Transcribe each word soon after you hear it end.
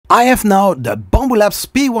I have now the Bambulabs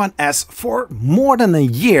P1S for more than a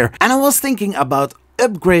year, and I was thinking about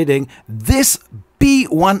upgrading this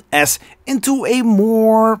P1S into a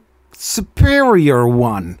more superior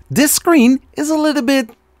one. This screen is a little bit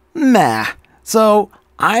meh, so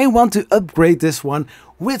I want to upgrade this one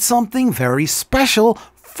with something very special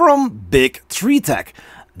from BigTreeTech.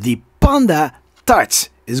 The Panda Touch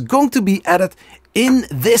is going to be added in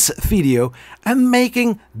this video and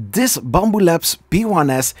making this Bambulabs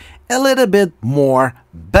P1S a little bit more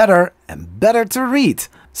better to read.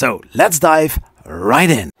 So let's dive right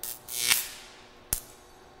in.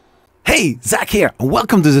 Hey, Zach here and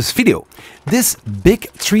welcome to this video. This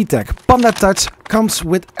BigTreeTech Panda Touch comes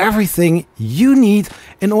with everything you need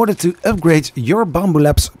in order to upgrade your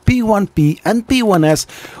Bambulabs P1P and P1S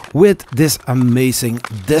with this amazing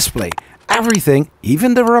display. Everything,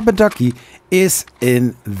 even the rubber ducky, is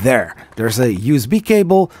in there. There's a USB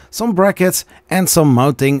cable, some brackets and some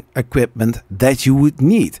mounting equipment that you would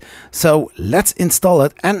need. So let's install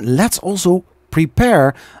it and let's also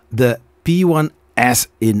prepare the P1S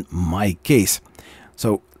in my case.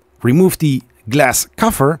 So remove the glass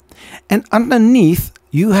cover and underneath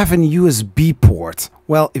you have a USB port.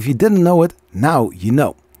 Well, if you didn't know it, now you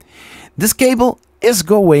know. This cable is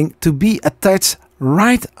going to be attached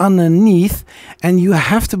right underneath, and you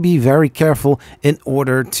have to be very careful in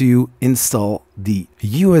order to install the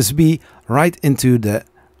USB right into the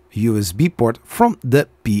USB port from the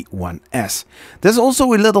P1S. There's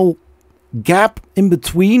also a little gap in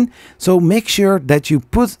between, so make sure that you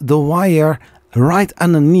put the wire right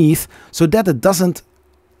underneath so that it doesn't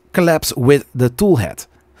collapse with the tool head.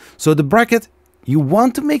 So the bracket, you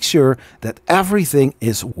want to make sure that everything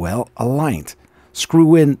is well aligned.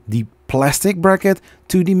 Screw in the plastic bracket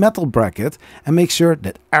to the metal bracket and make sure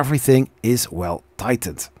that everything is well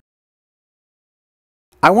tightened.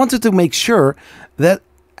 I wanted to make sure that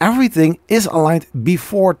everything is aligned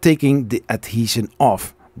before taking the adhesion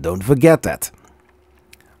off. Don't forget that.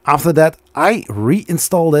 After that, I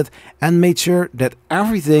reinstalled it and made sure that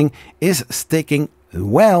everything is sticking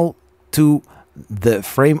well to the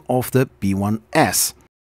frame of the P1S.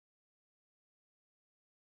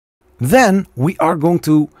 Then we are going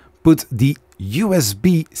to put the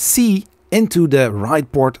USB-C into the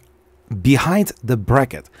right port behind the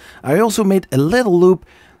bracket. I also made a little loop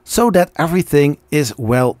so that everything is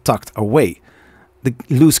well tucked away. The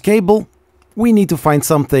loose cable, we need to find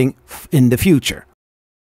something in the future.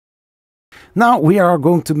 Now we are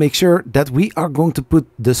going to make sure that we are going to put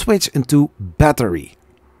the switch into battery.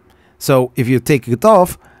 So if you take it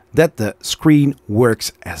off, that the screen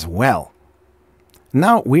works as well.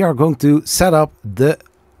 Now we are going to set up the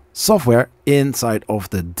software inside of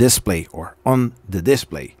the display or on the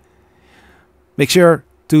display. Make sure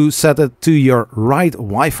to set it to your right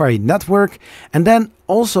Wi-Fi network and then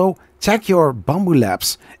also check your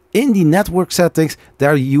Bambulabs. In the network settings,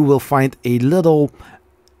 there you will find a little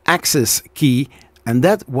access key, and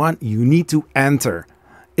that one you need to enter.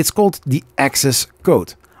 It's called the access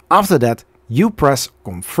code. After that, you press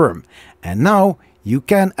confirm, and now you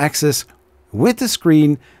can access with the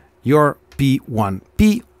screen your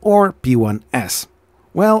P1P or P1S.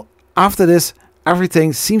 Well, after this,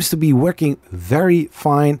 everything seems to be working very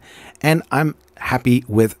fine, and I'm happy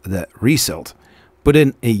with the result. Put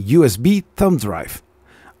in a USB thumb drive.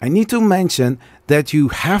 I need to mention that you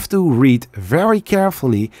have to read very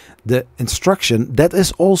carefully the instruction that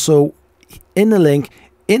is also in the link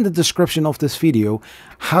in the description of this video,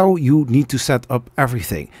 how you need to set up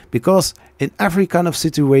everything, because in every kind of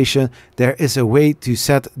situation there is a way to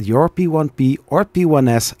set your P1P or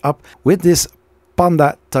P1S up with this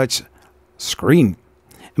Panda Touch screen.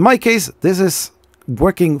 In my case, this is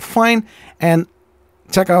working fine, and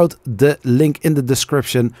check out the link in the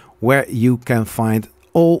description where you can find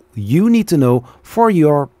all you need to know for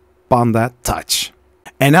your Panda Touch.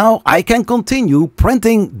 And now I can continue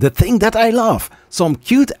printing the thing that I love. Some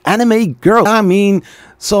cute anime girl. I mean,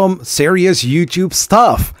 some serious YouTube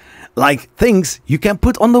stuff. Like things you can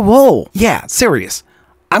put on the wall. Yeah, serious.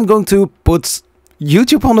 I'm going to put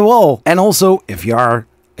YouTube on the wall. And also, if you are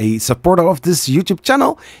a supporter of this YouTube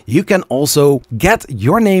channel, you can also get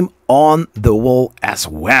your name on the wall as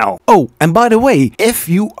well. Oh, and by the way, if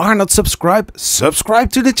you are not subscribed,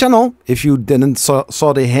 subscribe to the channel. If you didn't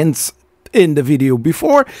saw the hints in the video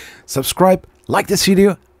before, subscribe, like this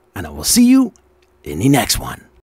video, and I will see you in the next one.